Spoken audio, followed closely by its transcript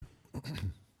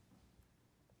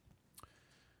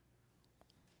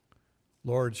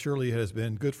Lord, surely it has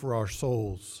been good for our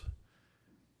souls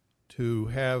to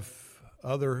have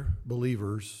other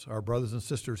believers, our brothers and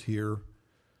sisters here,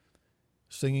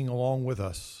 singing along with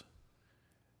us,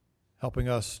 helping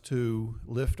us to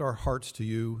lift our hearts to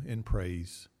you in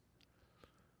praise.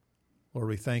 Lord,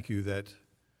 we thank you that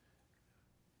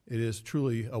it is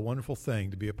truly a wonderful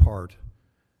thing to be a part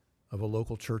of a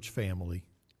local church family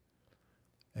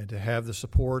and to have the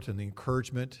support and the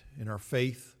encouragement in our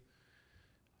faith.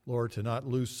 Lord, to not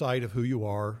lose sight of who you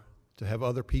are, to have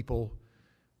other people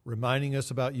reminding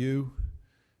us about you,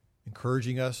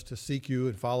 encouraging us to seek you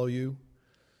and follow you,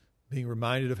 being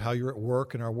reminded of how you're at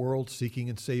work in our world, seeking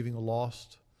and saving the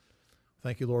lost.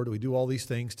 Thank you, Lord, that we do all these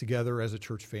things together as a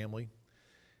church family.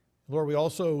 Lord, we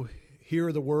also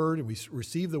hear the word and we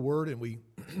receive the word and we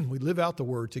live out the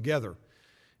word together.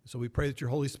 So we pray that your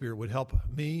Holy Spirit would help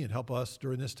me and help us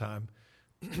during this time.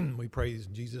 We praise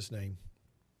in Jesus' name.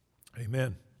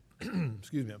 Amen.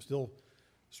 Excuse me, I'm still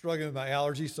struggling with my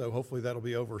allergy, so hopefully that'll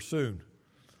be over soon.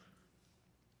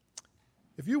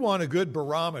 If you want a good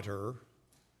barometer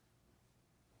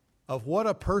of what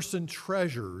a person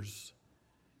treasures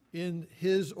in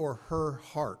his or her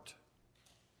heart,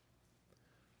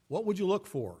 what would you look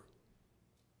for?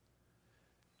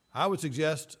 I would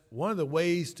suggest one of the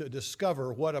ways to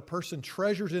discover what a person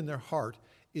treasures in their heart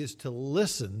is to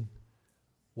listen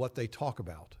what they talk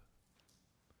about.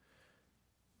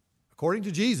 According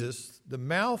to Jesus, the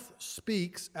mouth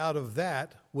speaks out of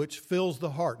that which fills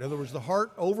the heart. In other words, the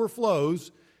heart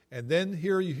overflows, and then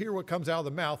here you hear what comes out of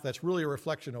the mouth. That's really a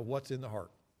reflection of what's in the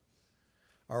heart.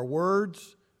 Our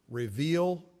words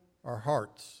reveal our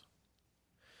hearts.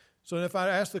 So if I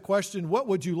ask the question, what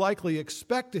would you likely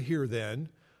expect to hear then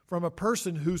from a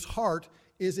person whose heart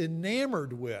is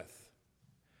enamored with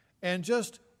and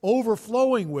just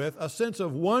overflowing with a sense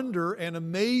of wonder and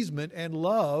amazement and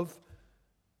love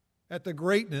at the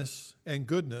greatness and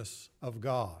goodness of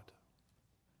God?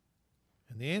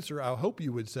 And the answer, I hope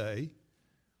you would say,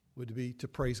 would be to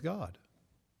praise God.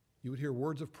 You would hear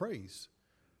words of praise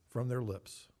from their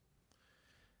lips.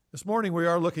 This morning we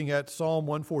are looking at Psalm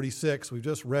 146. We've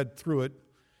just read through it,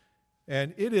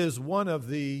 and it is one of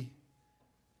the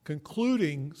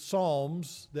concluding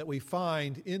psalms that we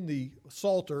find in the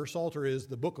Psalter. Psalter is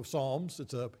the book of Psalms.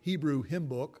 It's a Hebrew hymn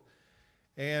book.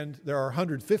 And there are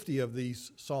 150 of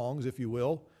these songs, if you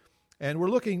will. And we're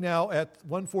looking now at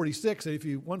 146. And if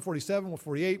you 147,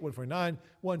 148, 149,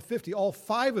 150, all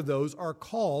five of those are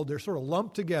called, they're sort of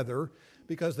lumped together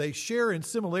because they share in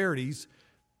similarities.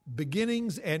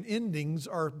 Beginnings and endings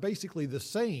are basically the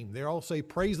same. They all say,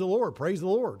 praise the Lord, praise the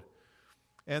Lord.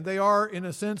 And they are, in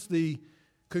a sense, the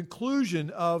conclusion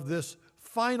of this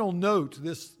final note.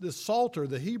 This psalter,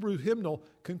 the Hebrew hymnal,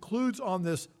 concludes on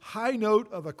this high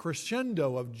note of a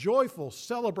crescendo of joyful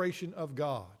celebration of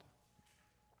God.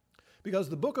 Because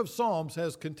the book of Psalms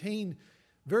has contained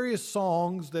various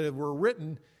songs that were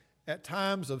written at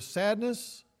times of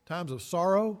sadness, times of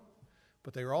sorrow,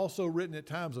 but they are also written at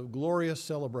times of glorious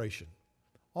celebration.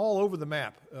 All over the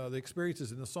map, the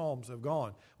experiences in the Psalms have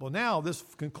gone. Well, now this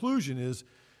conclusion is,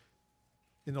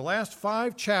 in the last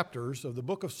 5 chapters of the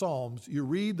book of Psalms, you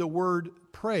read the word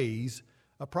praise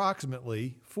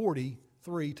approximately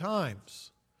 43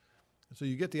 times. And so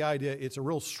you get the idea. It's a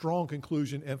real strong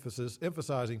conclusion,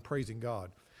 emphasizing praising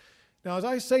God. Now, as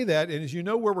I say that, and as you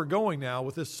know where we're going now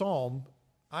with this psalm,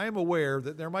 I am aware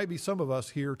that there might be some of us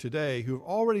here today who have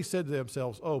already said to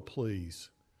themselves, oh,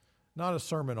 please, not a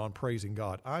sermon on praising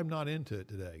God. I'm not into it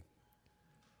today.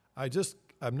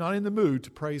 I'm not in the mood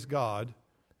to praise God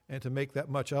and to make that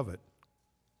much of it.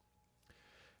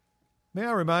 May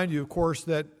I remind you, of course,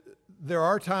 that there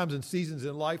are times and seasons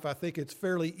in life I think it's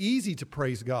fairly easy to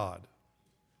praise God.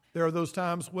 There are those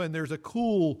times when there's a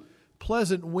cool,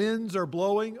 pleasant winds are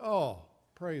blowing. Oh,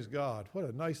 praise God. What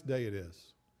a nice day it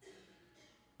is.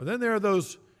 But then there are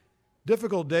those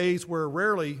difficult days where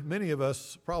many of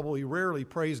us probably rarely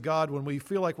praise God, when we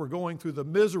feel like we're going through the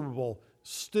miserable,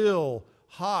 still,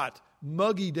 hot,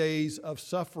 muggy days of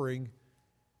suffering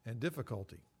and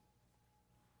difficulty.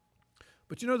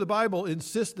 But you know, the Bible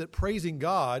insists that praising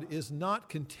God is not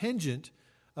contingent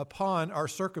upon our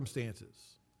circumstances.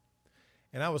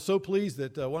 And I was so pleased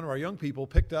that one of our young people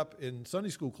picked up in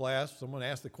Sunday school class, someone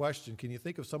asked the question, can you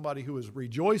think of somebody who is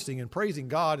rejoicing and praising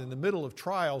God in the middle of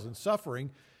trials and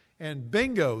suffering? And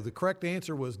bingo, the correct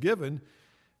answer was given.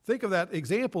 Think of that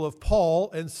example of Paul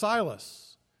and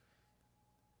Silas.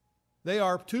 They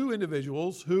are 2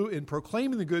 individuals who, in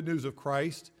proclaiming the good news of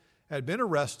Christ, had been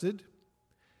arrested,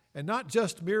 and not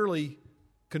just merely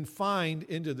confined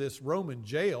into this Roman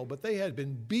jail, but they had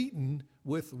been beaten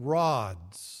with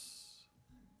rods.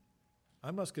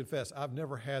 I must confess, I've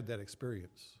never had that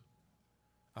experience.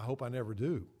 I hope I never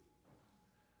do.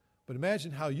 But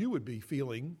imagine how you would be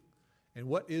feeling, and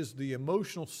what is the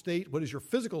emotional state, what is your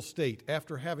physical state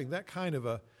after having that kind of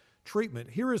a treatment.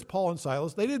 Here is Paul and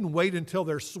Silas. They didn't wait until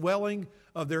their swelling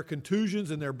of their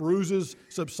contusions and their bruises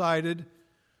subsided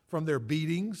from their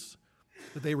beatings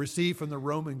that they received from the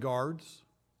Roman guards.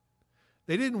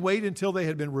 They didn't wait until they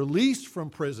had been released from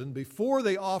prison before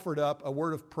they offered up a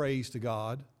word of praise to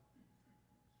God.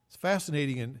 It's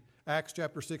fascinating in Acts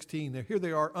chapter 16. Here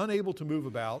they are, unable to move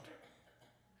about,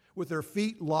 with their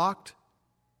feet locked,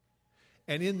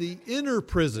 and in the inner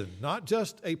prison, not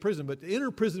just a prison, but the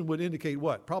inner prison would indicate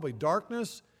what? Probably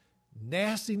darkness,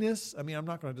 nastiness. I mean, I'm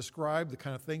not going to describe the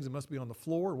kind of things that must be on the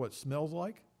floor, what it smells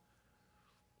like.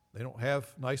 They don't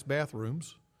have nice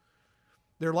bathrooms.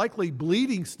 They're likely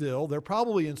bleeding still. They're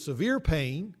probably in severe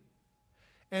pain.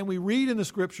 And we read in the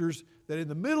scriptures that in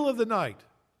the middle of the night,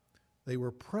 they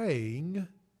were praying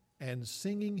and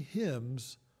singing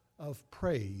hymns of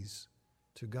praise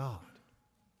to God.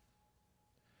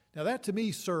 Now that to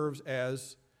me serves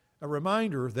as a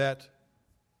reminder that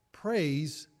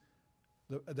praise,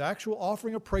 the actual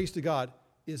offering of praise to God,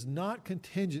 is not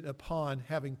contingent upon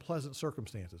having pleasant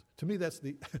circumstances. To me, that's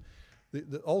the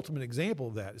ultimate example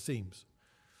of that, it seems.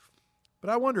 But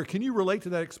I wonder, can you relate to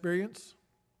that experience?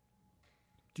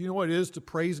 Do you know what it is to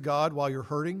praise God while you're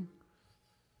hurting?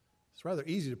 It's rather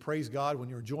easy to praise God when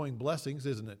you're enjoying blessings,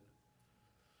 isn't it?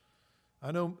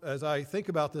 I know as I think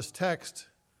about this text,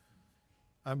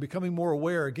 I'm becoming more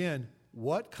aware again,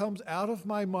 what comes out of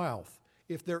my mouth.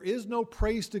 If there is no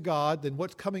praise to God, then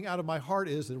what's coming out of my heart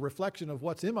is a reflection of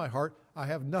what's in my heart. I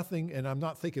have nothing, and I'm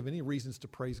not thinking of any reasons to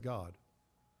praise God.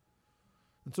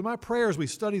 And so my prayer as we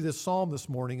study this psalm this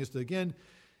morning is to again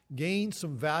gain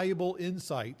some valuable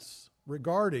insights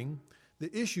regarding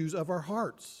the issues of our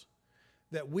hearts,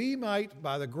 that we might,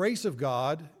 by the grace of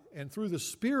God and through the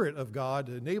Spirit of God,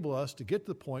 enable us to get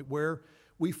to the point where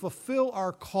we fulfill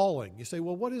our calling. You say,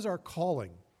 well, what is our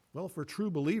calling? Well, for a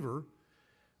true believer,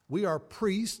 we are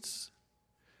priests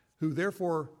who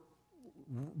therefore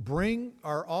bring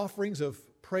our offerings of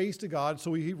praise to God.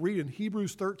 So we read in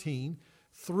Hebrews 13,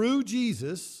 through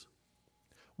Jesus,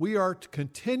 we are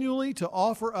continually to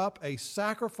offer up a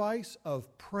sacrifice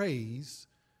of praise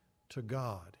to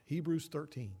God. Hebrews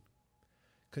 13.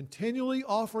 Continually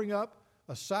offering up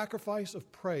a sacrifice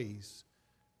of praise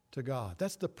to God.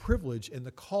 That's the privilege and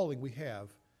the calling we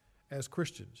have as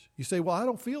Christians. You say, well, I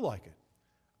don't feel like it.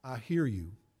 I hear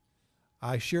you.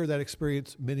 I share that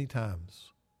experience many times.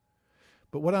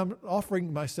 But what I'm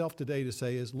offering myself today to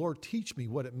say is, Lord, teach me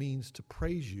what it means to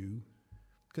praise you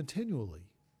continually.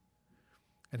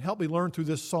 And help me learn through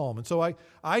this psalm. And so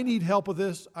I need help with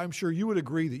this. I'm sure you would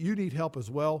agree that you need help as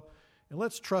well. And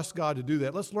let's trust God to do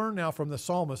that. Let's learn now from the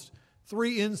psalmist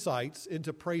 3 insights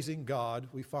into praising God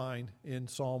we find in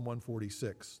Psalm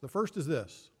 146. The first is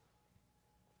this.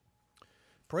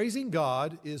 Praising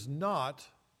God is not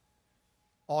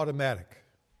automatic.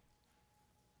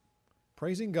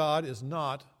 Praising God is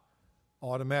not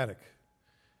automatic.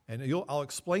 And I'll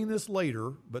explain this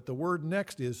later, but the word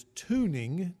next is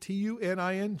tuning,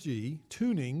 T-U-N-I-N-G.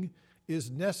 Tuning is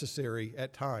necessary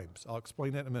at times. I'll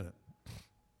explain that in a minute.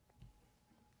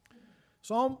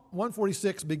 Psalm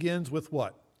 146 begins with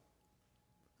what?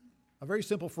 A very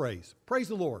simple phrase. Praise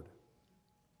the Lord.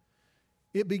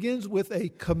 It begins with a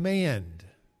command.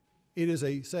 It is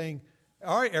a saying,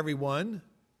 all right, everyone,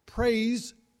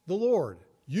 praise the Lord.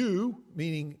 You,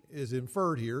 meaning is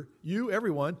inferred here, you,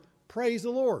 everyone, praise the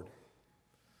Lord.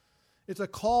 It's a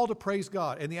call to praise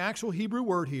God. And the actual Hebrew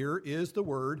word here is the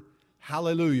word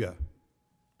hallelujah.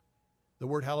 The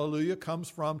word hallelujah comes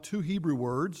from 2 Hebrew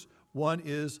words. One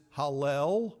is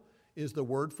hallel, is the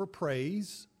word for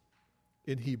praise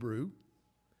in Hebrew.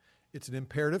 It's an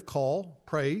imperative call,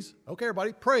 praise. Okay,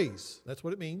 everybody, praise. That's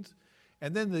what it means.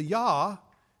 And then the Yah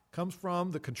comes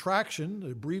from the contraction,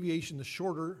 the abbreviation, the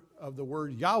shorter of the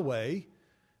word Yahweh,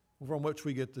 from which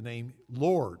we get the name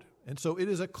Lord. And so it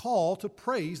is a call to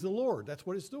praise the Lord. That's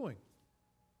what it's doing.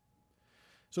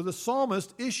 So the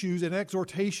psalmist issues an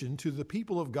exhortation to the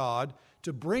people of God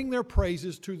to bring their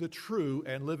praises to the true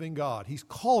and living God. He's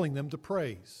calling them to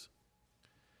praise.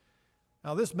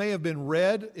 Now this may have been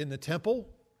read in the temple.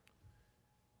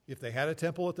 If they had a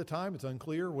temple at the time, it's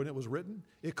unclear when it was written.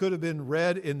 It could have been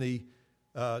read in the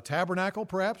tabernacle,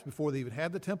 perhaps, before they even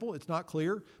had the temple. It's not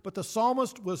clear. But the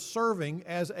psalmist was serving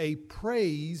as a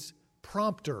praise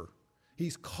prompter.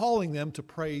 He's calling them to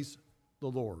praise the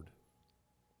Lord,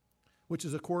 which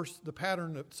is, of course, the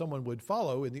pattern that someone would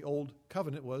follow in the Old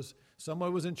Covenant was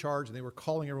someone was in charge and they were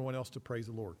calling everyone else to praise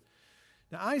the Lord.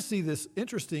 Now, I see this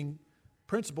interesting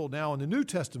principle now in the New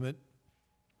Testament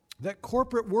that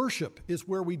corporate worship is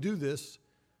where we do this,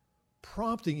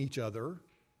 prompting each other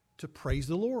to praise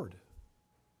the Lord.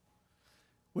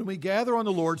 When we gather on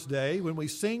the Lord's Day, when we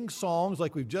sing songs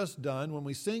like we've just done, when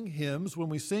we sing hymns, when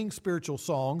we sing spiritual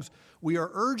songs, we are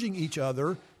urging each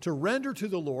other to render to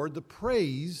the Lord the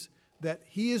praise that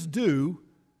he is due,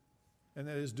 and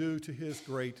that is due to his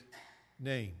great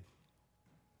name.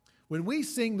 When we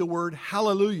sing the word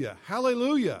hallelujah,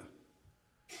 hallelujah,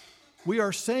 we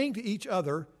are saying to each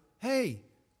other, hey,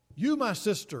 you my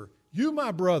sister, you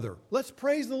my brother, let's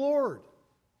praise the Lord.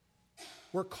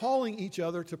 We're calling each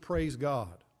other to praise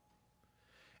God.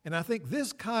 And I think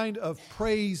this kind of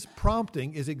praise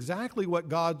prompting is exactly what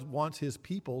God wants his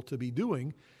people to be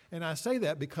doing. And I say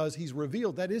that because he's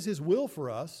revealed that is his will for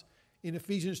us in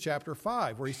Ephesians chapter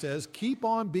 5, where he says, keep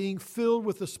on being filled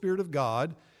with the Spirit of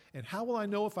God. And how will I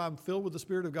know if I'm filled with the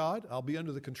Spirit of God? I'll be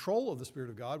under the control of the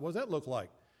Spirit of God. What does that look like?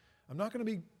 I'm not going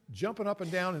to be jumping up and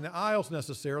down in the aisles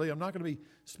necessarily. I'm not going to be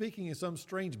speaking in some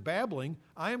strange babbling.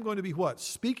 I am going to be what?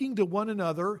 Speaking to one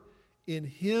another in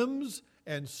hymns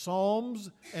and psalms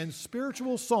and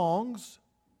spiritual songs,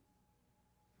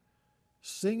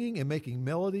 singing and making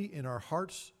melody in our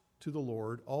hearts to the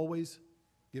Lord, always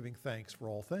giving thanks for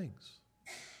all things.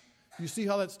 You see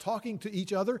how that's talking to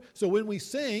each other? So when we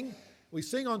sing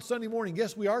on Sunday morning.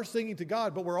 Yes, we are singing to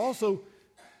God, but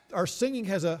our singing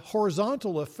has a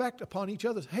horizontal effect upon each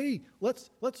other. Hey, let's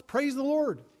praise the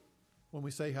Lord when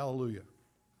we say hallelujah.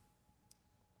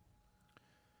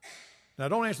 Now,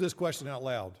 don't answer this question out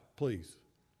loud, please.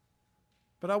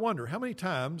 But I wonder, how many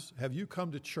times have you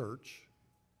come to church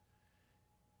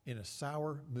in a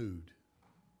sour mood?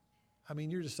 I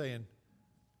mean, you're just saying,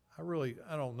 I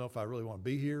don't know if I really want to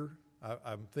be here.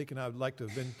 I'm thinking I'd like to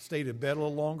have stayed in bed a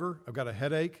little longer. I've got a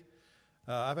headache.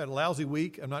 I've had a lousy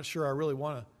week. I'm not sure I really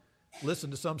want to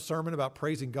listen to some sermon about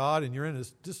praising God, and you're in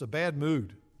just a bad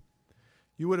mood.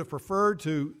 You would have preferred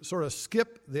to sort of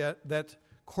skip that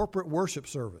corporate worship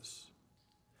service.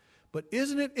 But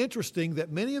isn't it interesting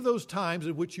that many of those times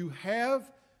in which you have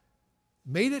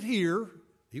made it here,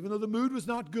 even though the mood was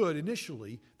not good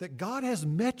initially, that God has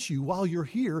met you while you're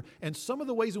here, and some of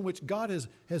the ways in which God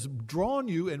has drawn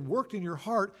you and worked in your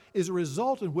heart is a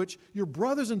result in which your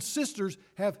brothers and sisters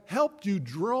have helped you,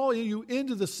 draw you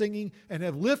into the singing, and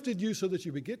have lifted you so that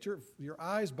you would get your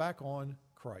eyes back on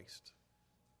Christ.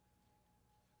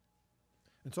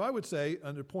 And so I would say,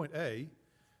 under point A,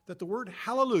 that the word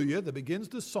hallelujah that begins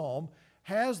the psalm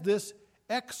has this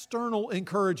external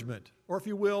encouragement, or if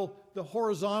you will, the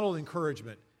horizontal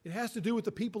encouragement. It has to do with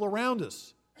the people around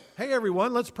us. Hey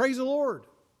everyone, let's praise the Lord.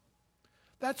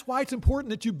 That's why it's important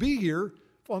that you be here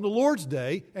on the Lord's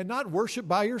Day and not worship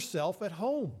by yourself at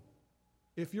home,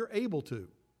 if you're able to,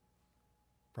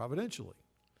 providentially.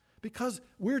 Because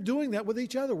we're doing that with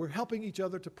each other. We're helping each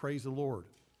other to praise the Lord.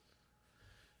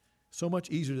 So much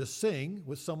easier to sing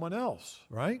with someone else,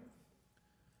 right?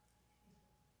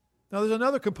 Now, there's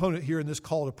another component here in this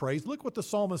call to praise. Look what the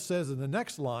psalmist says in the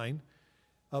next line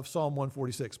of Psalm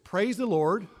 146. Praise the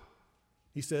Lord.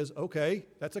 He says, okay,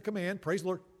 that's a command. Praise the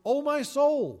Lord. Oh, my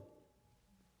soul.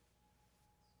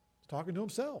 He's talking to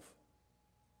himself.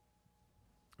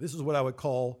 This is what I would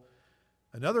call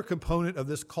another component of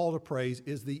this call to praise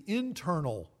is the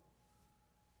internal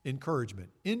encouragement.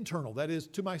 Internal, that is,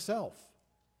 to myself.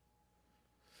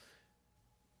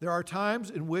 There are times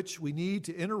in which we need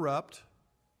to interrupt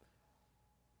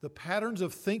the patterns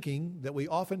of thinking that we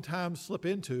oftentimes slip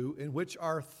into, in which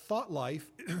our thought life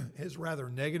is rather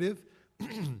negative,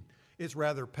 it's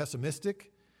rather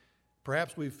pessimistic.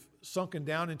 Perhaps we've sunken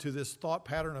down into this thought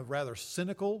pattern of rather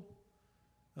cynical.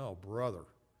 Oh, brother,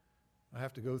 I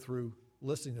have to go through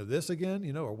listening to this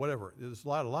again, or whatever. There's a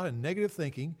lot of negative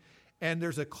thinking, and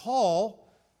there's a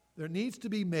call there needs to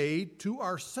be made to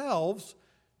ourselves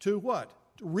to what?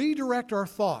 Redirect our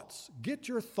thoughts. Get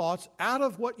your thoughts out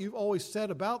of what you've always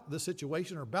said about the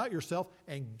situation or about yourself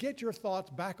and get your thoughts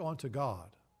back onto God.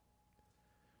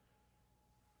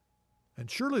 And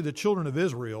surely the children of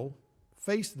Israel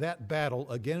faced that battle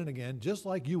again and again, just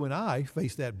like you and I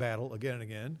face that battle again and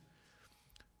again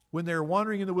when they're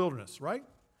wandering in the wilderness, right?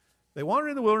 They wander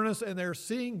in the wilderness and they're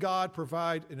seeing God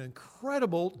provide an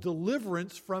incredible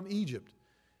deliverance from Egypt.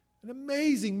 An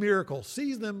amazing miracle.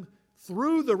 Sees them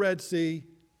through the Red Sea.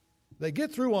 They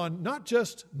get through on not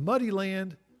just muddy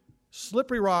land,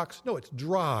 slippery rocks. No, it's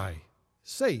dry,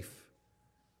 safe.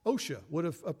 OSHA would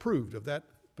have approved of that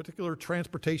particular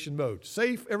transportation mode.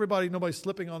 Safe, everybody, nobody's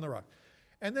slipping on the rock.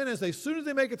 And then as soon as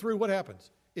they make it through, what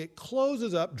happens? It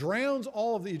closes up, drowns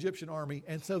all of the Egyptian army,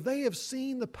 and so they have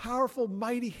seen the powerful,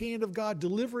 mighty hand of God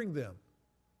delivering them.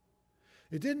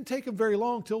 It didn't take them very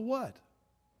long till what?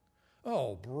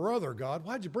 Oh, brother God,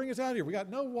 why'd you bring us out here? We got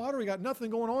no water. We got nothing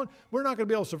going on. We're not going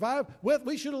to be able to survive.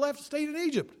 We should have left, stayed in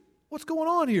Egypt. What's going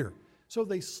on here? So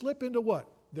they slip into what?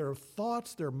 Their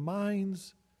thoughts, their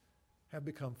minds have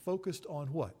become focused on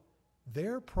what?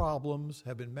 Their problems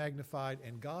have been magnified,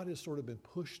 and God has sort of been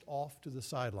pushed off to the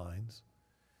sidelines,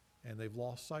 and they've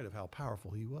lost sight of how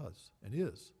powerful he was and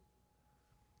is.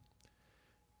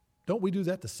 Don't we do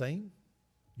that the same,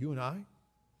 you and I?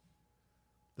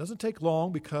 Doesn't take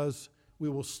long, because we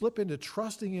will slip into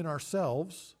trusting in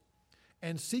ourselves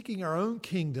and seeking our own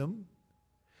kingdom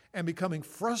and becoming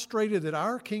frustrated that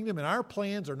our kingdom and our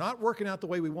plans are not working out the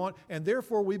way we want, and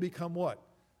therefore we become what?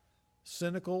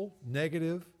 Cynical,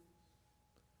 negative,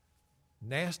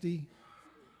 nasty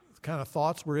kind of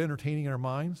thoughts we're entertaining in our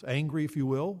minds, angry, if you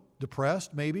will,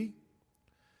 depressed maybe.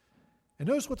 And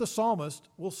notice what the psalmist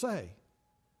will say.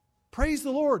 Praise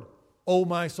the Lord, O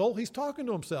my soul. He's talking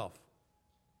to himself.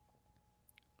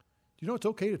 Do you know it's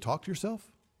okay to talk to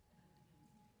yourself?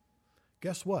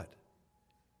 Guess what?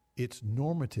 It's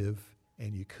normative,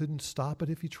 and you couldn't stop it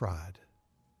if you tried.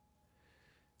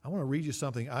 I want to read you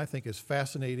something I think is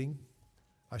fascinating.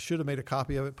 I should have made a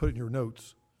copy of it, put it in your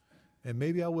notes, and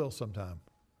maybe I will sometime.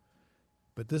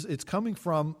 But it's coming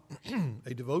from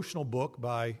a devotional book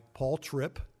by Paul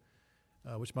Tripp,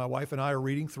 which my wife and I are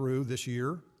reading through this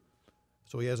year.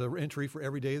 So he has an entry for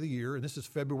every day of the year, and this is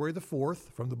February the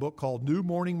 4th from the book called New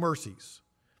Morning Mercies.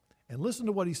 And listen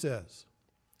to what he says.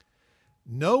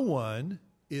 No one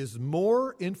is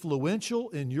more influential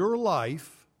in your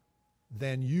life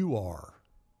than you are.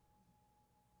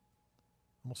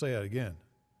 I'm going to say that again.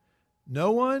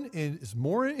 No one is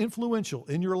more influential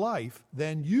in your life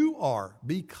than you are,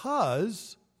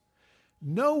 because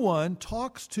no one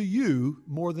talks to you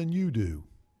more than you do.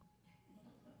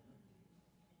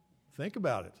 Think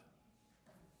about it.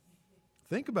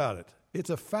 Think about it. It's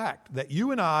a fact that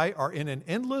you and I are in an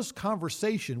endless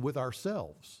conversation with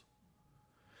ourselves.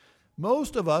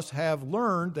 Most of us have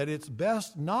learned that it's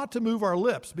best not to move our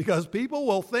lips, because people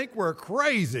will think we're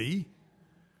crazy.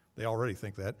 They already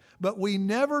think that. But we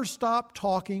never stop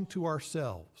talking to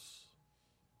ourselves.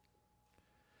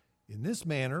 In this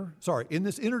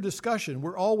inner discussion,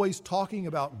 we're always talking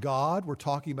about God, we're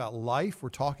talking about life, we're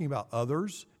talking about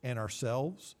others and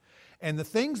ourselves. And the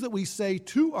things that we say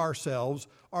to ourselves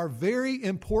are very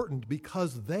important,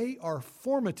 because they are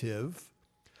formative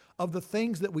of the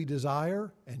things that we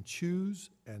desire and choose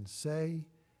and say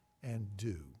and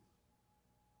do.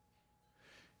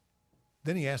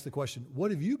 Then he asked the question, what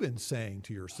have you been saying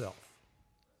to yourself?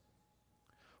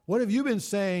 What have you been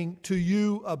saying to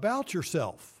you about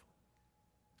yourself?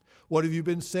 What have you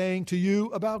been saying to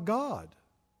you about God?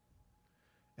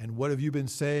 And what have you been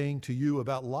saying to you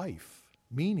about life,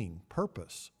 meaning,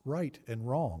 purpose, right and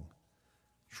wrong,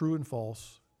 true and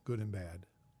false, good and bad?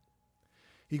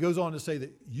 He goes on to say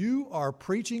that you are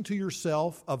preaching to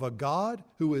yourself of a God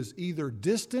who is either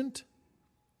distant,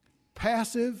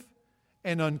 passive,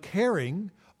 and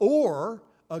uncaring, or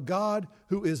a God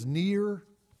who is near,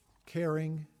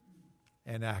 caring,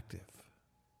 and active.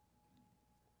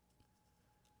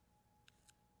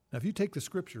 Now, if you take the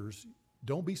scriptures,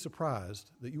 don't be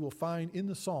surprised that you will find in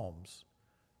the Psalms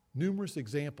numerous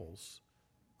examples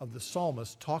of the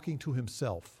psalmist talking to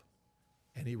himself,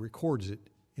 and he records it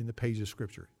in the page of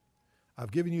Scripture.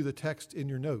 I've given you the text in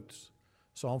your notes.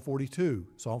 Psalm 42,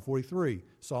 Psalm 43,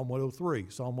 Psalm 103,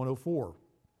 Psalm 104.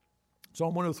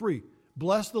 Psalm 103,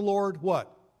 bless the Lord,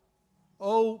 what?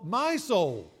 Oh, my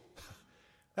soul.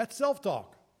 That's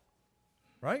self-talk,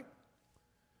 right?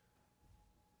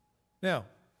 Now,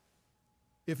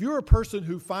 if you're a person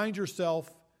who finds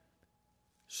yourself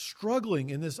struggling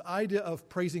in this idea of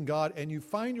praising God, and you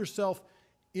find yourself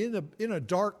in a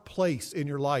dark place in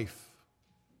your life,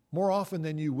 more often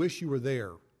than you wish you were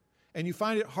there, and you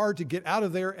find it hard to get out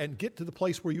of there and get to the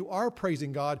place where you are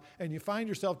praising God, and you find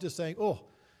yourself just saying, oh,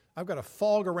 I've got a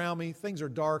fog around me, things are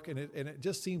dark, and it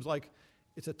just seems like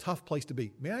it's a tough place to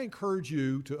be. May I encourage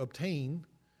you to obtain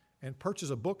and purchase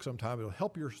a book sometime. It'll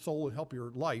help your soul and help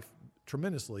your life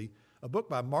tremendously. A book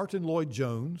by Martin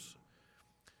Lloyd-Jones.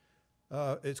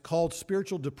 It's called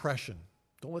Spiritual Depression.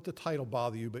 Don't let the title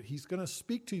bother you, but he's going to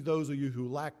speak to those of you who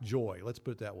lack joy. Let's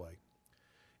put it that way.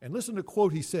 And listen to a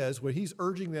quote he says where he's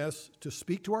urging us to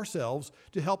speak to ourselves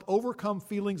to help overcome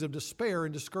feelings of despair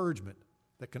and discouragement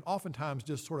that can oftentimes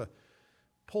just sort of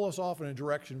pull us off in a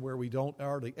direction where we don't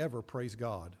hardly ever praise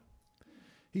God.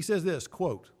 He says this,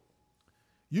 quote,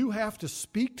 you have to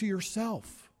speak to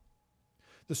yourself.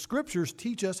 The scriptures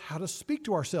teach us how to speak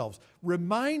to ourselves.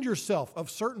 Remind yourself of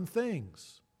certain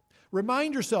things.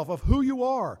 Remind yourself of who you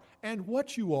are and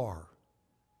what you are.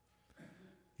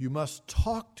 You must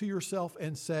talk to yourself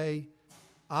and say,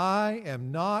 I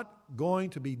am not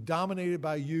going to be dominated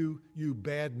by you, you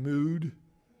bad mood.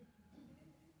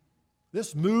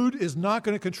 This mood is not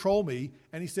going to control me.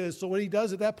 And he says, so what he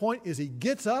does at that point is he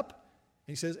gets up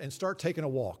and he says, and start taking a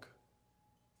walk.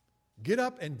 Get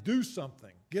up and do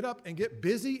something. Get up and get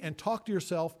busy and talk to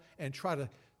yourself and try to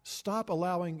stop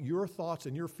allowing your thoughts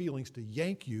and your feelings to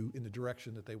yank you in the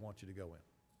direction that they want you to go in.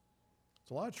 There's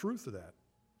a lot of truth to that.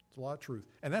 It's a lot of truth.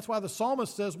 And that's why the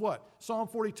psalmist says what? Psalm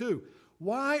 42.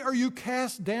 Why are you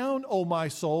cast down, O my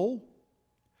soul?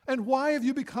 And why have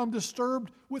you become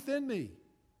disturbed within me?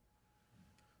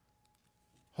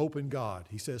 Hope in God,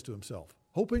 he says to himself.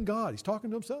 Hope in God. He's talking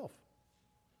to himself.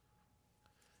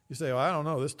 You say, well, I don't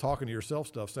know, this talking to yourself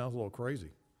stuff sounds a little crazy.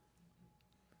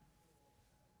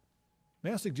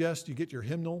 May I suggest you get your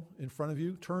hymnal in front of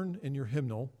you? Turn in your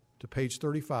hymnal to page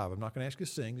 35. I'm not going to ask you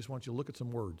to sing, just want you to look at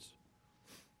some words.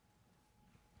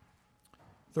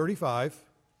 35,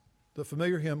 the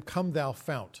familiar hymn, Come Thou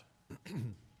Fount.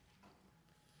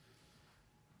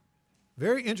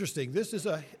 Very interesting. This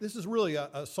is really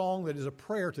a song that is a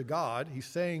prayer to God. He's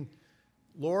saying,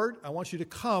 Lord, I want you to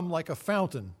come like a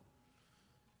fountain.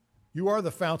 You are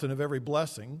the fountain of every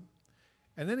blessing.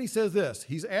 And then he says this.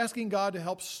 He's asking God to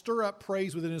help stir up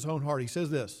praise within his own heart. He says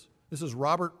this. This is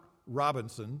Robert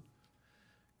Robinson.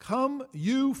 Come,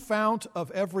 you fount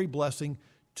of every blessing,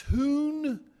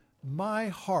 tune my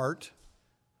heart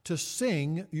to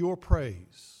sing your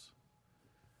praise.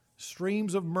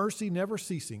 Streams of mercy never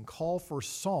ceasing call for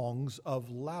songs of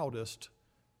loudest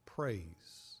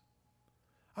praise.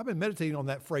 I've been meditating on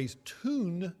that phrase,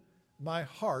 tune my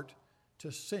heart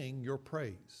to sing your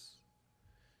praise.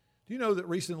 Do you know that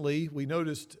recently we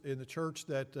noticed in the church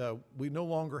that we no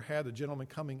longer had a gentleman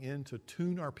coming in to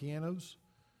tune our pianos?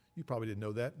 You probably didn't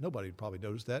know that. Nobody probably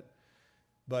noticed that.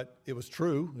 But it was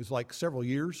true. It was like several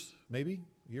years, maybe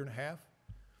a year and a half.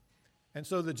 And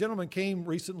so the gentleman came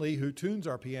recently who tunes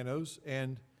our pianos,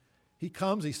 and he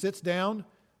comes, he sits down,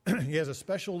 he has a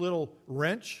special little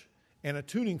wrench and a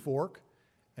tuning fork,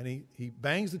 and he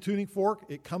bangs the tuning fork.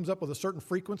 It comes up with a certain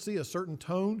frequency, a certain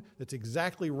tone that's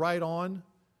exactly right on.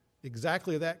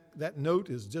 Exactly that note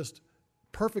is just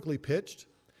perfectly pitched.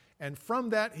 And from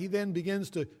that, he then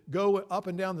begins to go up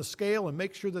and down the scale and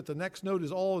make sure that the next note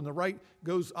is all in the right,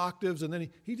 goes octaves, and then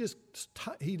he just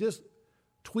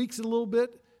tweaks it a little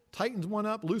bit, tightens one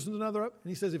up, loosens another up,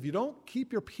 and he says, if you don't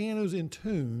keep your pianos in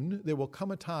tune, there will come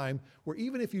a time where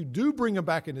even if you do bring them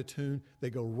back into tune,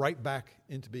 they go right back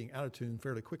into being out of tune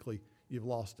fairly quickly. You've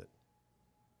lost it.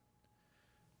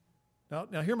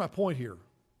 Now hear my point here.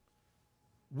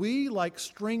 We, like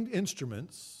stringed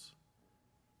instruments,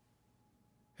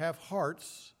 have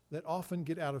hearts that often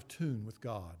get out of tune with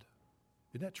God.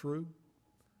 Isn't that true?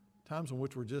 Times in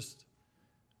which we're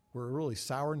really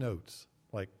sour notes,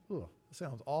 like, ugh, that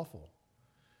sounds awful.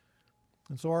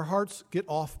 And so our hearts get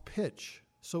off pitch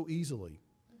so easily.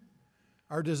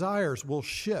 Our desires will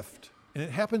shift, and it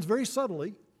happens very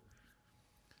subtly.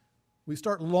 We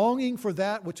start longing for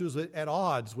that which is at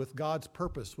odds with God's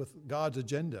purpose, with God's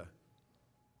agenda.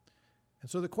 And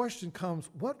so the question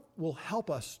comes, what will help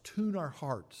us tune our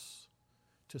hearts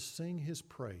to sing his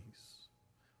praise?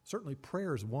 Certainly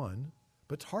prayer is one,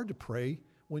 but it's hard to pray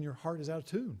when your heart is out of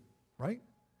tune, right?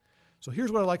 So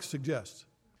here's what I'd like to suggest.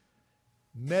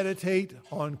 Meditate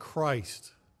on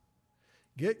Christ.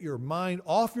 Get your mind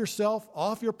off yourself,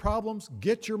 off your problems.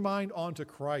 Get your mind onto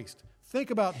Christ. Think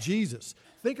about Jesus.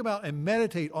 Think about and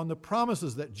meditate on the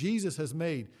promises that Jesus has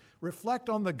made. Reflect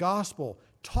on the gospel.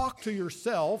 Talk to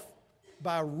yourself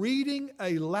by reading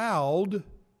aloud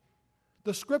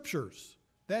the scriptures.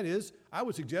 That is, I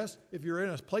would suggest if you're in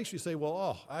a place you say,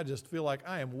 well, I just feel like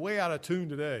I am way out of tune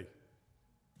today.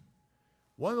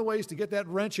 One of the ways to get that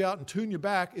wrench out and tune you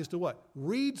back is to what?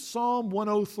 Read Psalm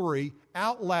 103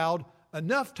 out loud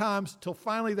enough times till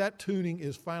finally that tuning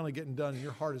is finally getting done and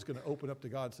your heart is going to open up to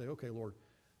God and say, okay, Lord,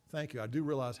 thank you. I do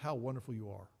realize how wonderful you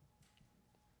are.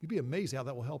 You'd be amazed how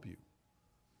that will help you.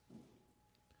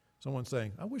 Someone's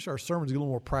saying, I wish our sermons would be a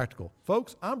little more practical.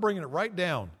 Folks, I'm bringing it right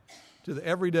down to the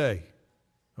everyday,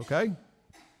 okay?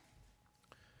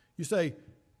 You say,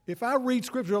 if I read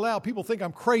Scripture aloud, people think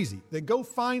I'm crazy. Then go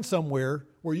find somewhere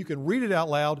where you can read it out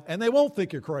loud and they won't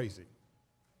think you're crazy.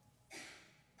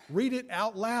 Read it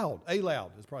out loud.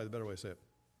 Aloud is probably the better way to say it.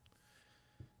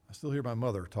 I still hear my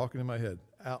mother talking in my head.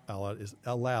 Out loud is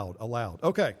aloud.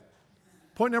 Okay.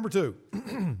 Point number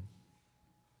 2.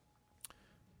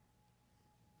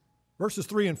 Verses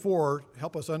 3 and 4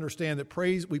 help us understand that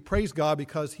we praise God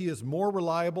because he is more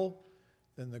reliable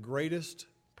than the greatest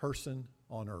person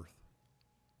on earth.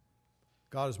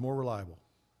 God is more reliable.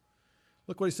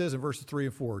 Look what he says in verses 3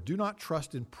 and 4. Do not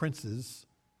trust in princes,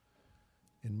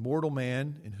 in mortal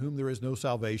man, in whom there is no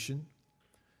salvation.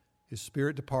 His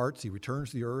spirit departs, he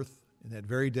returns to the earth, and that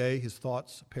very day his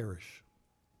thoughts perish.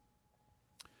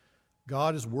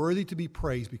 God is worthy to be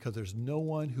praised because there's no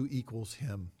one who equals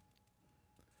him.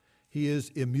 He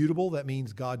is immutable. That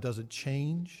means God doesn't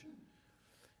change.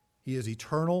 He is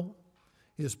eternal.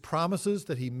 His promises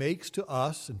that he makes to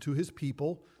us and to his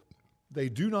people, they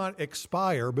do not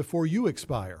expire before you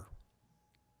expire.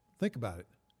 Think about it.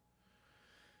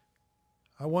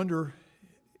 I wonder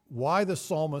why the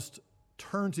psalmist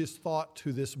turns his thought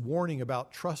to this warning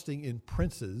about trusting in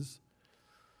princes.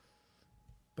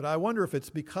 But I wonder if it's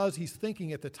because he's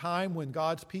thinking at the time when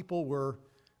God's people were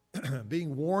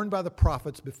being warned by the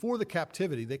prophets before the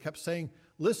captivity, they kept saying,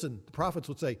 listen, the prophets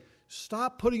would say,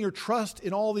 stop putting your trust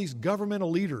in all these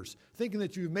governmental leaders, thinking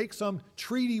that you make some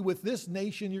treaty with this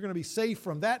nation, you're going to be safe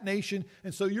from that nation,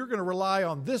 and so you're going to rely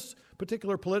on this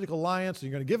particular political alliance, and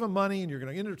you're going to give them money, and you're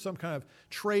going to enter some kind of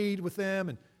trade with them.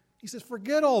 And he says,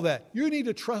 forget all that. You need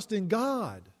to trust in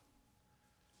God.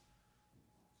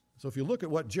 So if you look at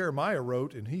what Jeremiah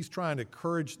wrote, and he's trying to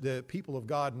encourage the people of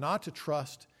God not to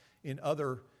trust in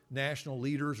other national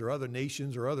leaders or other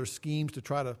nations or other schemes to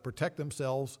try to protect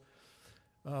themselves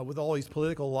with all these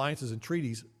political alliances and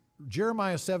treaties.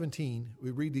 Jeremiah 17,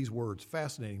 we read these words,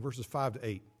 fascinating, verses 5 to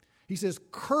 8. He says,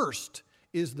 cursed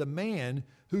is the man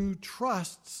who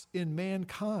trusts in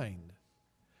mankind,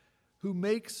 who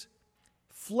makes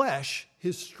flesh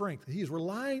his strength. He is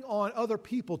relying on other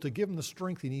people to give him the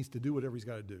strength he needs to do whatever he's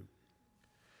got to do.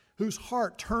 Whose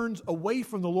heart turns away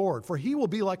from the Lord, for he will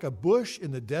be like a bush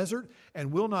in the desert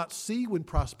and will not see when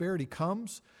prosperity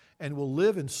comes, and will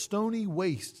live in stony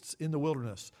wastes in the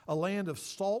wilderness, a land of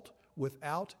salt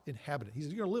without inhabitant. He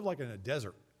says, you're going to live like in a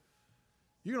desert.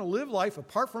 You're going to live life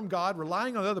apart from God,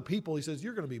 relying on other people. He says,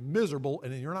 you're going to be miserable,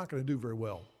 and you're not going to do very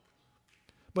well.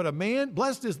 But a man,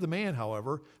 blessed is the man,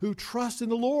 however, who trusts in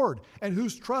the Lord, and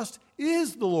whose trust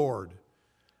is the Lord.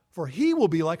 For he will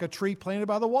be like a tree planted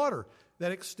by the water,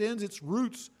 that extends its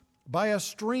roots by a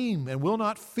stream, and will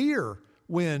not fear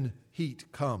when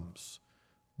heat comes.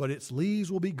 But its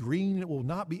leaves will be green, and it will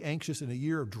not be anxious in a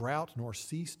year of drought, nor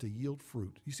cease to yield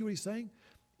fruit. You see what he's saying?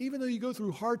 Even though you go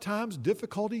through hard times,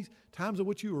 difficulties, times in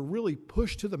which you are really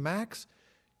pushed to the max,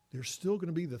 there's still going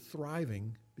to be the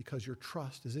thriving because your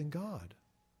trust is in God.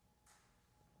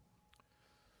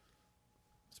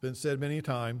 It's been said many a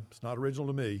time, it's not original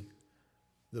to me,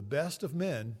 the best of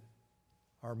men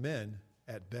are men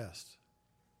at best.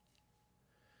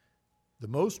 The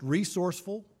most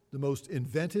resourceful, the most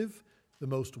inventive, the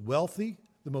most wealthy,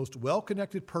 the most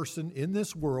well-connected person in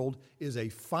this world is a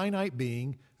finite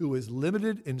being who is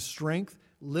limited in strength,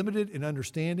 limited in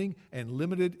understanding, and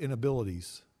limited in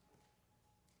abilities.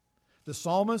 The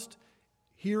psalmist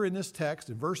here in this text,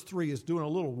 in verse 3, is doing a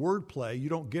little wordplay. You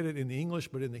don't get it in the English,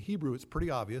 but in the Hebrew it's pretty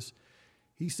obvious.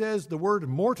 He says the word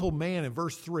mortal man in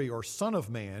verse 3, or son of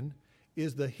man,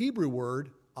 is the Hebrew word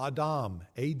Adam,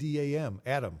 A-D-A-M,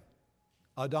 Adam,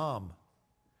 Adam.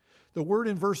 The word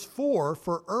in verse 4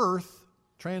 for earth,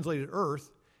 translated earth,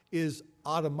 is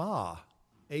Adamah,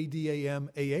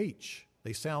 A-D-A-M-A-H.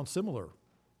 They sound similar.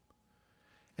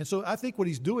 And so I think what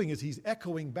he's doing is he's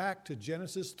echoing back to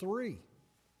Genesis 3,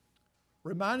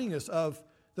 reminding us of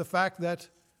the fact that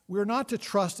we're not to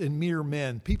trust in mere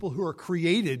men, people who are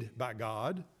created by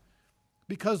God,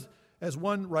 because, as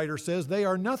one writer says, they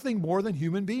are nothing more than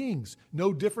human beings,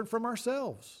 no different from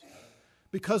ourselves.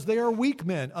 Because they are weak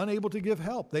men, unable to give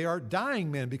help. They are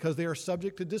dying men because they are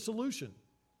subject to dissolution.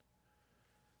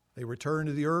 They return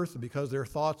to the earth because their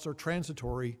thoughts are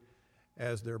transitory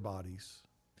as their bodies.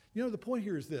 You know, the point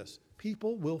here is this.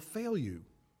 People will fail you.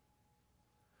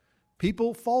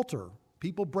 People falter.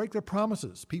 People break their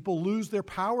promises. People lose their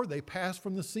power. They pass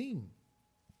from the scene.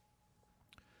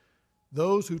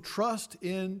 Those who trust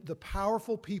in the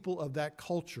powerful people of that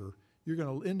culture, you're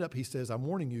going to end up, he says, I'm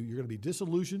warning you, you're going to be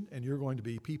disillusioned and you're going to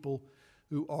be people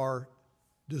who are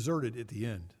deserted at the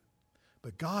end.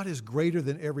 But God is greater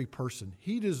than every person.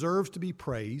 He deserves to be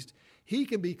praised. He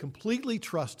can be completely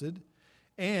trusted.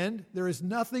 And there is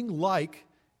nothing like,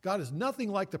 God is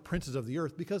nothing like the princes of the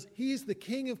earth because he's the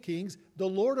King of kings, the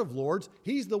Lord of lords.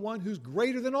 He's the one who's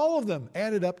greater than all of them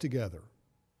added up together.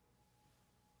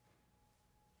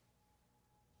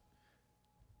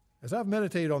 As I've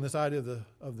meditated on this idea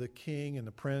of the king and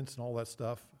the prince and all that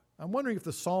stuff, I'm wondering if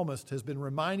the psalmist has been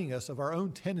reminding us of our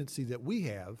own tendency that we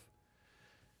have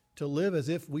to live as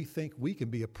if we think we can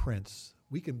be a prince.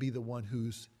 We can be the one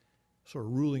who's sort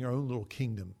of ruling our own little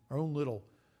kingdom, our own little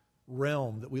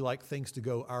realm that we like things to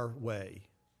go our way.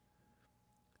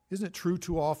 Isn't it true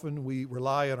too often we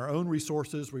rely on our own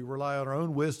resources, we rely on our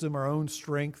own wisdom, our own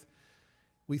strength.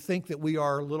 We think that we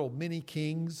are little mini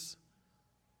kings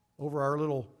over our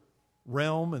little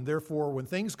realm, and therefore when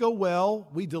things go well,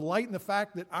 we delight in the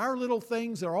fact that our little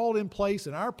things are all in place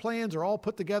and our plans are all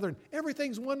put together and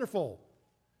everything's wonderful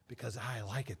because I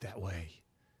like it that way.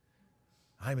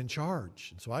 I'm in charge,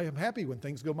 and so I am happy when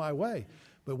things go my way.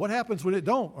 But what happens when it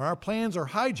don't, or our plans are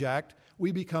hijacked?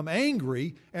 We become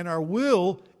angry, and our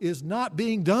will is not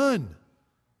being done.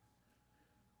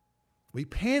 We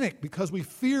panic because we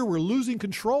fear we're losing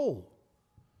control.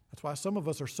 That's why some of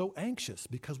us are so anxious,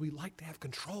 because we like to have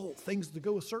control, things to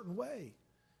go a certain way.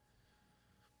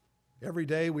 Every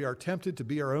day we are tempted to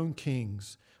be our own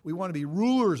kings. We want to be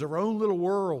rulers of our own little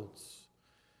worlds.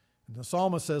 And the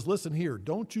psalmist says, listen here,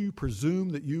 don't you presume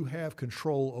that you have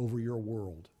control over your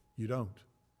world. You don't.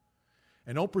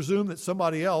 And don't presume that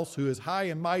somebody else who is high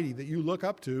and mighty that you look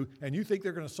up to and you think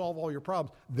they're going to solve all your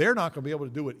problems, they're not going to be able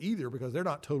to do it either because they're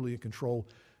not totally in control.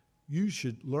 You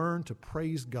should learn to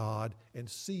praise God and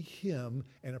see Him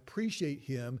and appreciate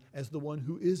Him as the one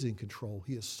who is in control.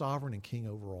 He is sovereign and king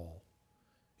over all.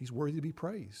 He's worthy to be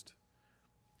praised.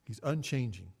 He's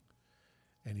unchanging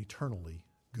and eternally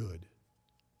good.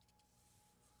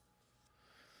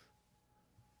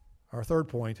 Our third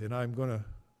point, and I'm going to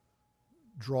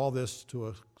draw this to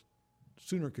a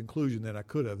sooner conclusion than I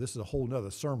could have. This is a whole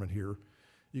nother sermon here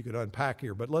you could unpack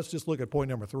here. But let's just look at point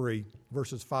number 3,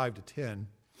 verses 5 to 10.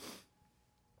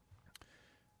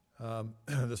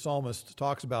 The psalmist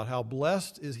talks about how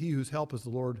blessed is he whose help is the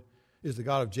Lord, is the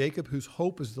God of Jacob, whose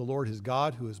hope is the Lord his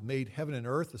God, who has made heaven and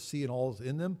earth, the sea and all that's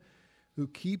in them, who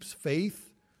keeps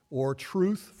faith or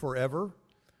truth forever,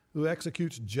 who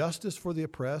executes justice for the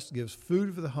oppressed, gives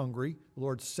food for the hungry. The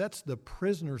Lord sets the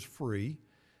prisoners free.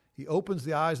 He opens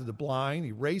the eyes of the blind.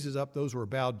 He raises up those who are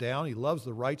bowed down. He loves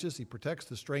the righteous. He protects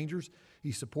the strangers.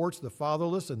 He supports the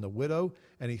fatherless and the widow,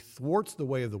 and he thwarts the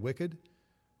way of the wicked.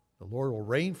 The Lord will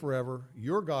reign forever.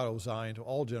 Your God, O Zion, to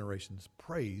all generations.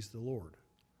 Praise the Lord.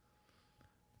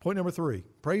 Point number 3,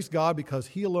 praise God because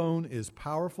He alone is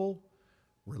powerful,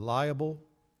 reliable,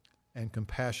 and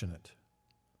compassionate.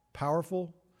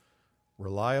 Powerful,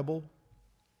 reliable,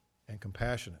 and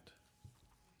compassionate.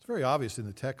 It's very obvious in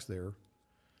the text there.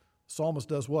 The psalmist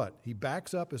does what? He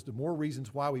backs up as to more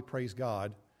reasons why we praise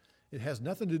God. It has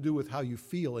nothing to do with how you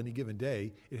feel any given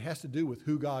day. It has to do with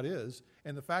who God is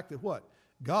and the fact that what?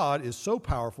 God is so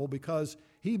powerful because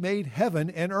He made heaven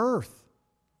and earth.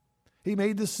 He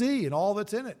made the sea and all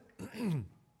that's in it.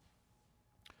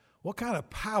 What kind of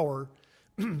power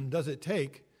does it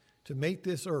take to make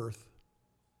this earth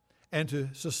and to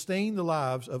sustain the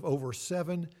lives of over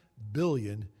 7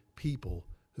 billion people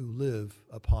who live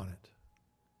upon it?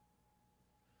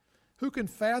 Who can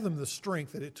fathom the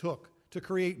strength that it took to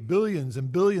create billions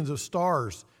and billions of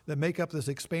stars that make up this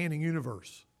expanding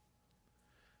universe?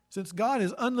 Since God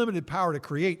has unlimited power to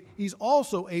create, He's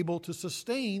also able to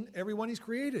sustain everyone He's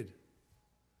created.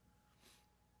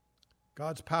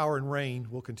 God's power and reign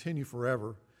will continue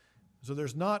forever. So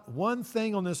there's not one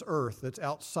thing on this earth that's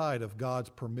outside of God's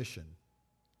permission.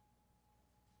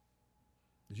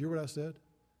 Did you hear what I said?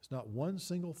 There's not one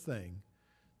single thing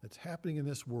that's happening in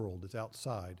this world that's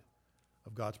outside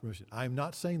of God's permission. I'm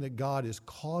not saying that God is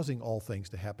causing all things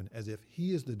to happen as if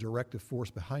He is the directive force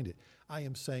behind it. I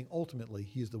am saying ultimately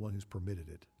He is the one who's permitted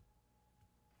it.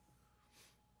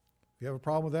 If you have a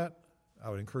problem with that, I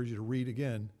would encourage you to read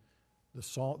again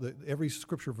every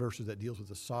scripture verses that deals with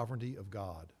the sovereignty of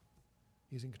God.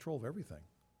 He's in control of everything.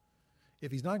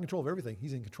 If He's not in control of everything,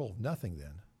 He's in control of nothing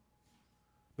then,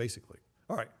 basically.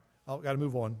 All right, I've got to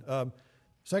move on.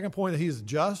 Second point, that He's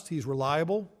just, He's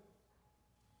reliable.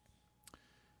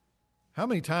 How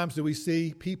many times do we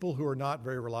see people who are not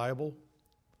very reliable?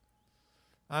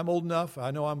 I'm old enough,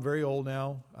 I know I'm very old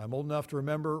now. I'm old enough to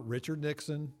remember Richard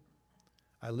Nixon.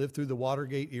 I lived through the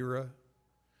Watergate era.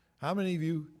 How many of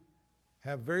you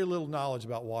have very little knowledge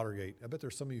about Watergate? I bet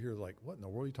there's some of you here like, what in the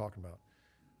world are you talking about?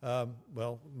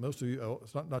 Well, most of you,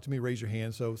 it's not to me, raise your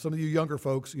hand. So some of you younger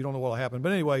folks, you don't know what will happen.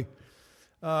 But anyway,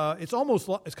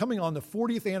 it's coming on the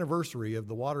 40th anniversary of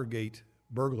the Watergate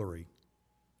burglary.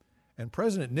 And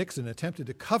President Nixon attempted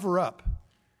to cover up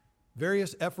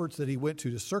various efforts that he went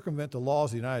to circumvent the laws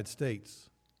of the United States.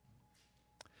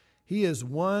 He is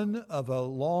one of a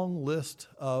long list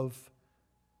of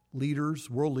leaders,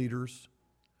 world leaders,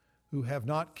 who have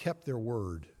not kept their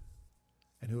word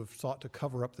and who have sought to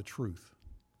cover up the truth.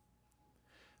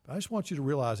 But I just want you to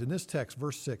realize in this text,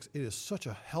 verse 6, it is such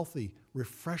a healthy,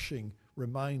 refreshing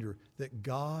reminder that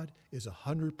God is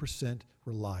 100%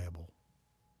 reliable.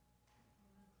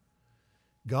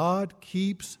 God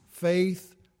keeps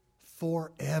faith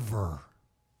forever.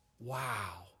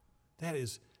 Wow. That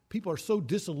is, people are so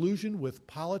disillusioned with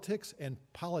politics and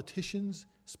politicians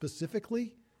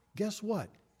specifically. Guess what?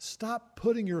 Stop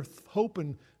putting your hope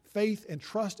and faith and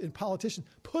trust in politicians.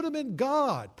 Put them in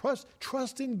God.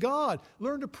 Trust in God.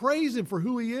 Learn to praise Him for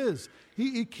who He is.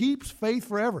 He keeps faith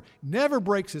forever. Never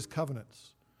breaks His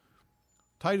covenants.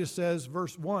 Titus says,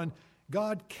 verse 1,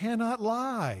 God cannot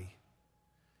lie.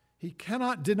 He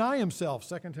cannot deny Himself,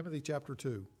 2 Timothy chapter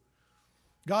 2.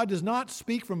 God does not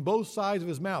speak from both sides of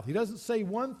His mouth. He doesn't say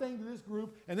one thing to this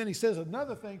group and then He says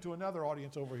another thing to another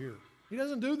audience over here. He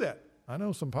doesn't do that. I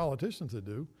know some politicians that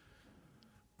do.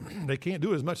 They can't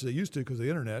do it as much as they used to because of the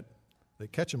internet. They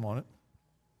catch them on it.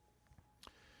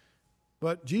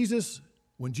 But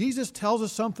when Jesus tells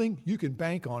us something, you can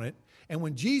bank on it. And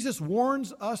when Jesus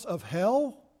warns us of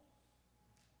hell,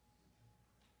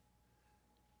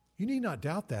 you need not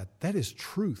doubt that. That is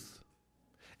truth.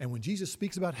 And when Jesus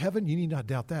speaks about heaven, you need not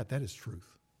doubt that. That is truth.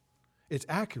 It's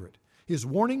accurate. His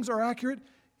warnings are accurate.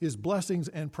 His blessings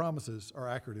and promises are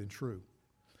accurate and true.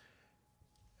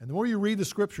 And the more you read the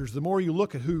Scriptures, the more you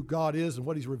look at who God is and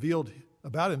what He's revealed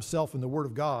about Himself in the Word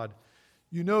of God,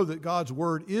 you know that God's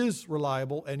Word is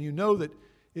reliable, and you know that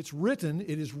it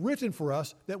is written for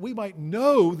us that we might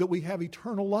know that we have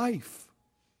eternal life.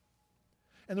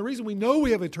 And the reason we know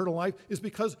we have eternal life is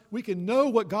because we can know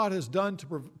what God has done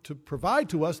to provide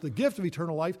to us the gift of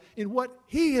eternal life in what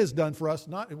He has done for us,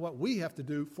 not in what we have to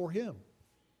do for Him.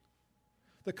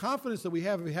 The confidence that we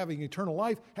have of having eternal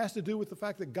life has to do with the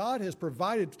fact that God has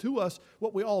provided to us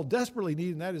what we all desperately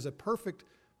need, and that is a perfect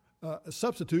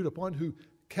substitute upon who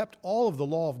kept all of the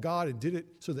law of God and did it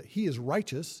so that He is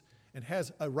righteous and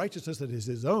has a righteousness that is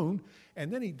His own.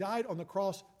 And then He died on the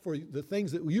cross for the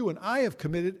things that you and I have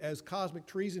committed as cosmic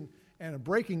treason and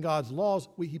breaking God's laws.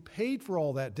 He paid for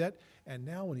all that debt, and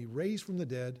now when He raised from the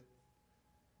dead,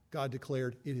 God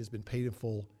declared it has been paid in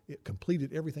full. It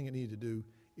completed everything it needed to do.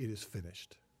 It is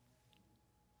finished.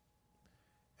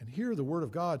 And here the Word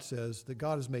of God says that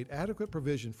God has made adequate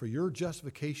provision for your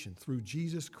justification through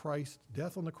Jesus Christ's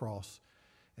death on the cross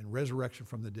and resurrection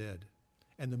from the dead.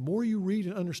 And the more you read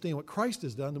and understand what Christ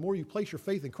has done, the more you place your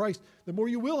faith in Christ, the more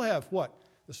you will have what?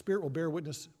 The Spirit will bear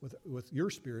witness with your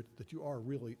spirit that you are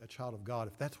really a child of God,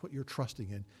 if that's what you're trusting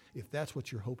in, if that's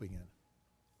what you're hoping in,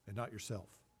 and not yourself.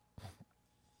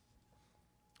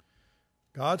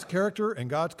 God's character and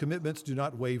God's commitments do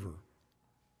not waver.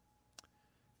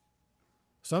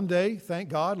 Someday, thank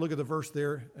God, look at the verse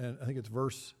there, and I think it's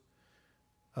verse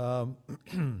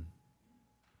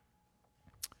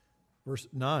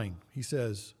 9. He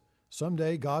says,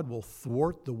 someday God will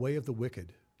thwart the way of the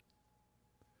wicked.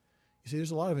 You see,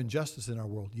 there's a lot of injustice in our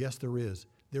world. Yes, there is.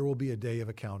 There will be a day of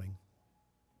accounting.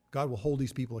 God will hold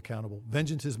these people accountable.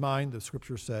 Vengeance is mine, the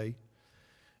Scriptures say.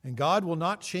 And God will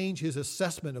not change His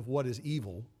assessment of what is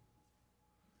evil.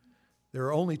 There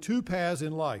are only two paths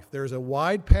in life. There's a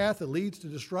wide path that leads to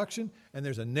destruction, and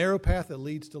there's a narrow path that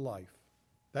leads to life.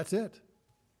 That's it.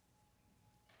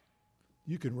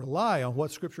 You can rely on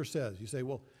what Scripture says. You say,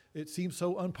 well, it seems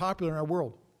so unpopular in our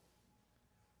world.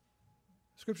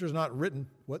 Scripture is not written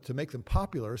to make them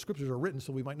popular. Scriptures are written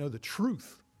so we might know the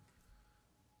truth,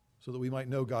 so that we might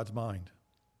know God's mind.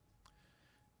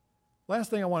 Last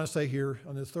thing I want to say here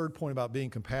on this third point about being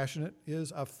compassionate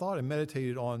is I've thought and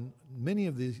meditated on many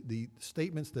of the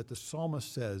statements that the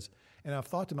psalmist says, and I've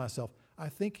thought to myself, I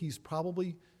think he's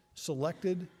probably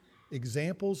selected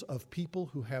examples of people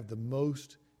who have the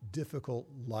most difficult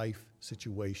life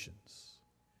situations.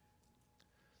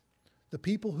 The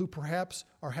people who perhaps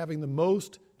are having the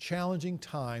most challenging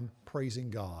time praising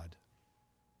God.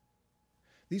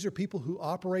 These are people who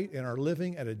operate and are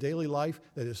living at a daily life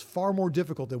that is far more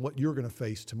difficult than what you're going to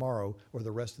face tomorrow or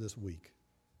the rest of this week.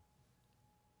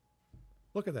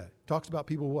 Look at that. It talks about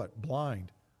people what?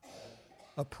 Blind,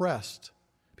 oppressed.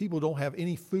 People don't have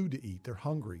any food to eat. They're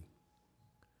hungry.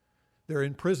 They're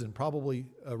in prison, probably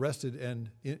arrested and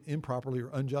improperly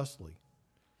or unjustly.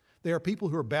 They are people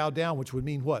who are bowed down, which would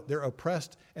mean what? They're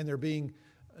oppressed and they're being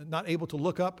not able to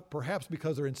look up, perhaps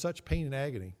because they're in such pain and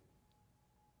agony.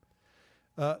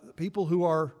 People who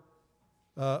are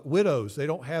widows, they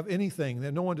don't have anything.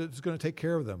 There's no one that's going to take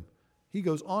care of them. He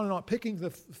goes on and on,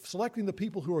 selecting the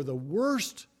people who are the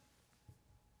worst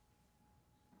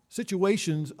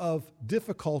situations of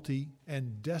difficulty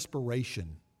and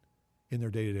desperation in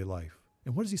their day-to-day life.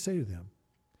 And what does he say to them?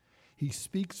 He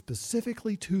speaks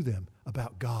specifically to them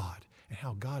about God and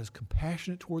how God is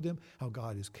compassionate toward them, how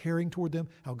God is caring toward them,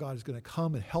 how God is going to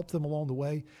come and help them along the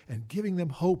way and giving them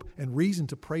hope and reason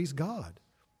to praise God.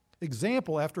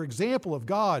 Example after example of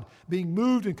God being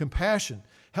moved in compassion,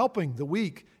 helping the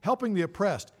weak, helping the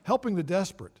oppressed, helping the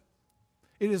desperate.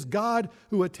 It is God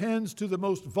who attends to the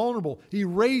most vulnerable. He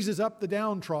raises up the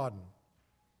downtrodden.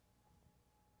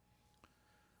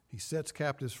 He sets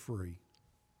captives free.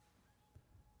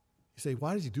 You say,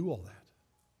 why does he do all that?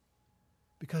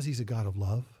 Because he's a God of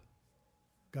love,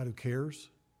 God who cares.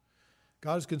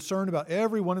 God is concerned about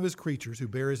every one of his creatures who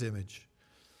bear his image.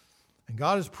 And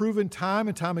God has proven time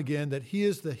and time again that he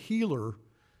is the healer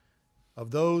of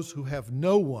those who have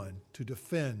no one to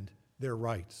defend their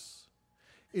rights.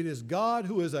 It is God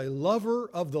who is a lover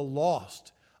of the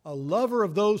lost, a lover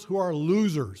of those who are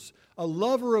losers, a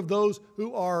lover of those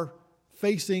who are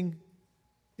facing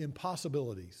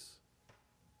impossibilities.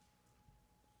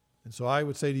 And so I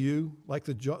would say to you, like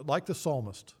the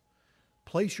psalmist,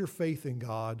 place your faith in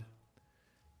God.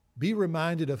 Be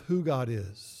reminded of who God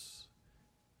is.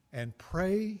 And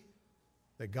pray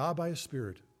that God by his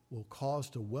Spirit will cause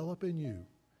to well up in you,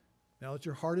 now that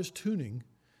your heart is tuning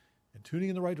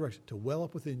in the right direction, to well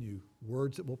up within you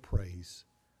words that will praise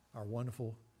our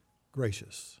wonderful,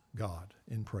 gracious God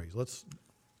in praise. Let's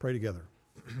pray together.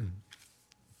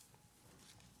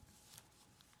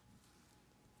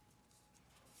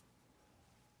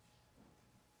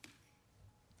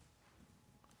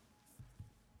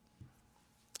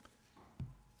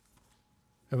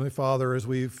 Heavenly Father, as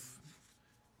we've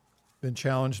been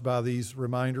challenged by these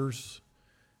reminders,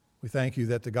 we thank you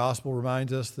that the gospel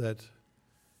reminds us that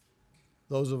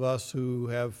those of us who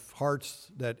have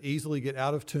hearts that easily get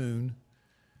out of tune,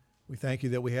 we thank you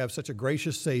that we have such a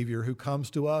gracious Savior who comes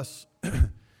to us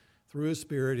through his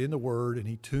Spirit in the Word, and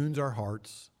he tunes our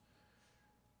hearts,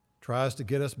 tries to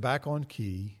get us back on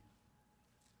key,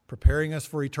 preparing us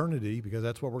for eternity, because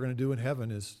that's what we're going to do in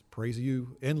heaven, is praise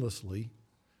you endlessly.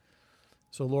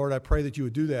 So, Lord, I pray that you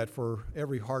would do that for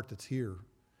every heart that's here.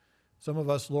 Some of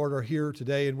us, Lord, are here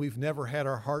today and we've never had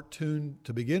our heart tuned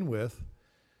to begin with,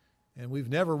 and we've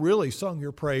never really sung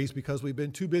your praise because we've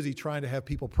been too busy trying to have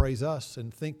people praise us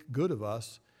and think good of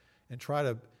us and try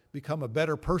to become a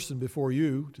better person before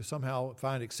you, to somehow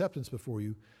find acceptance before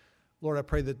you. Lord, I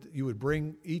pray that you would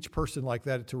bring each person like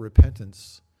that to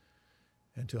repentance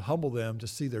and to humble them to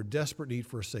see their desperate need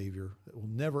for a Savior that will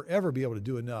never, ever be able to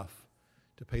do enough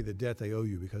to pay the debt they owe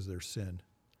you because of their sin.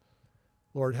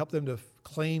 Lord, help them to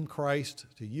claim Christ,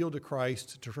 to yield to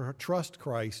Christ, to trust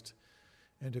Christ,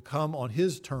 and to come on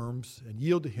his terms and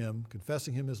yield to him,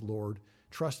 confessing him as Lord,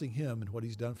 trusting him and what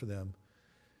he's done for them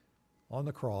on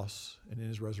the cross and in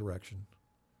his resurrection.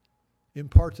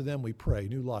 Impart to them, we pray,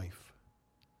 new life.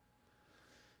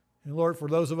 And Lord, for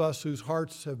those of us whose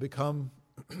hearts have become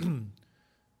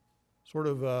sort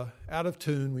of out of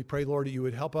tune, we pray, Lord, that you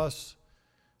would help us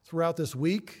throughout this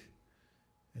week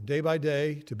and day by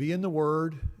day to be in the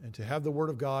Word and to have the Word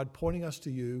of God pointing us to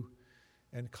you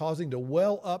and causing to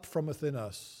well up from within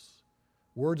us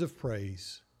words of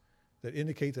praise that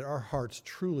indicate that our hearts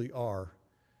truly are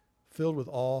filled with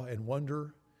awe and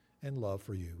wonder and love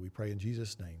for you. We pray in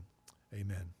Jesus' name.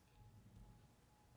 Amen.